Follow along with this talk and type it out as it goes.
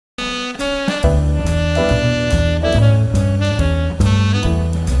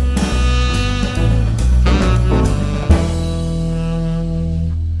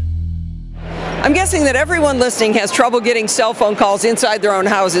I'm guessing that everyone listening has trouble getting cell phone calls inside their own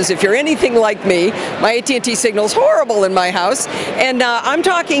houses. If you're anything like me, my AT&T signal's horrible in my house. And I'm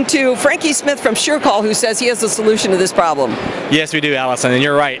talking to Frankie Smith from SureCall, who says he has a solution to this problem. Yes, we do, Allison, and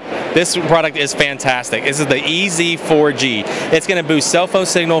you're right. This product is fantastic. This is the EZ4G. It's going to boost cell phone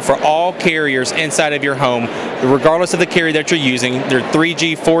signal for all carriers inside of your home, regardless of the carrier that you're using. They're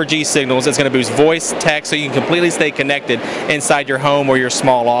 3G, 4G signals. It's going to boost voice, text, so you can completely stay connected inside your home or your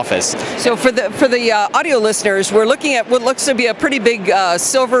small office. So for the audio listeners, we're looking at what looks to be a pretty big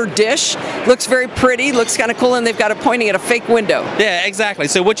silver dish. Looks very pretty, looks kind of cool, and they've got it pointing at a fake window. Yeah, exactly.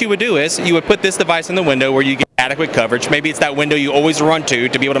 So what you would do is you would put this device in the window where you get adequate coverage. Maybe it's that window you always run to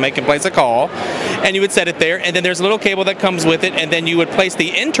be able to make and place a call, and you would set it there, and then there's a little cable that comes with it, and then you would place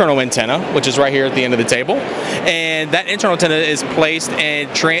the internal antenna, which is right here at the end of the table, and that internal antenna is placed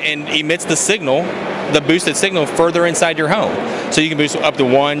and emits the signal, the boosted signal, further inside your home. So you can boost up to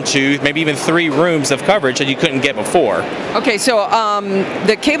 1, 2, maybe even 3 rooms of coverage that you couldn't get before. Okay, so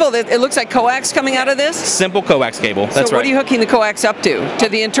the cable, it looks like coax coming out of this? Simple coax cable, that's right. So what are you hooking the coax up to? To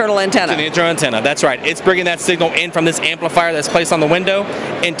the internal antenna? To the internal antenna, that's right. It's bringing that signal in from this amplifier that's placed on the window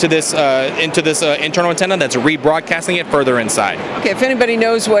into this internal antenna that's rebroadcasting it further inside. Okay, if anybody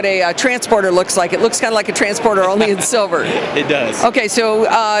knows what a transporter looks like, it looks kind of like a transporter only in silver. It does. Okay, so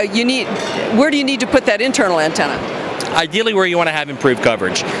where do you need to put that internal antenna? Ideally where you want to have improved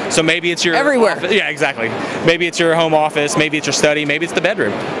coverage. So maybe it's your everywhere. Office. Yeah, exactly. Maybe it's your home office, maybe it's your study, maybe it's the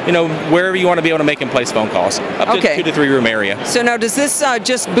bedroom. You know, wherever you want to be able to make and place phone calls. Up to 2 to 3 room area. So now does this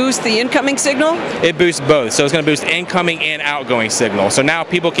just boost the incoming signal? It boosts both. So it's going to boost incoming and outgoing signal. So now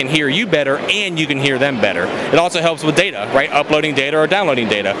people can hear you better and you can hear them better. It also helps with data, right? Uploading data or downloading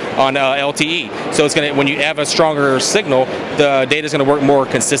data on LTE. So it's going to, when you have a stronger signal, the data is going to work more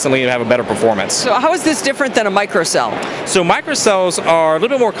consistently and have a better performance. So how is this different than a microcell? So microcells are a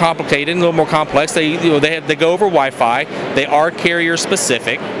little bit more complicated, a little more complex. They go over Wi-Fi. They are carrier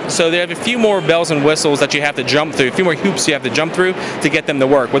specific, so they have a few more bells and whistles that you have to jump through, a few more hoops you have to jump through to get them to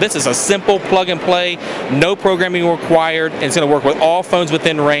work. Well, this is a simple plug and play, no programming required, and it's going to work with all phones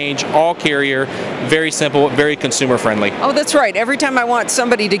within range, all carrier, very simple, very consumer friendly. Oh, that's right. Every time I want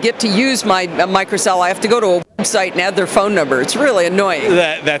somebody to get to use my microcell, I have to go to a website and add their phone number. It's really annoying.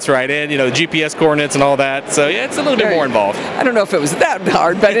 That's right, and you know, GPS coordinates and all that. So yeah, it's a little bit more involved. I don't know if it was that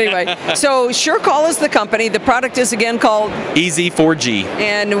hard, but anyway. So SureCall is the company. The product is again called EZ4G.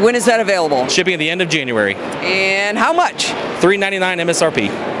 And when is that available? Shipping at the end of January. And how much? $399 MSRP.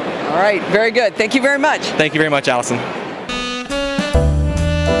 All right, very good. Thank you very much. Thank you very much, Allison.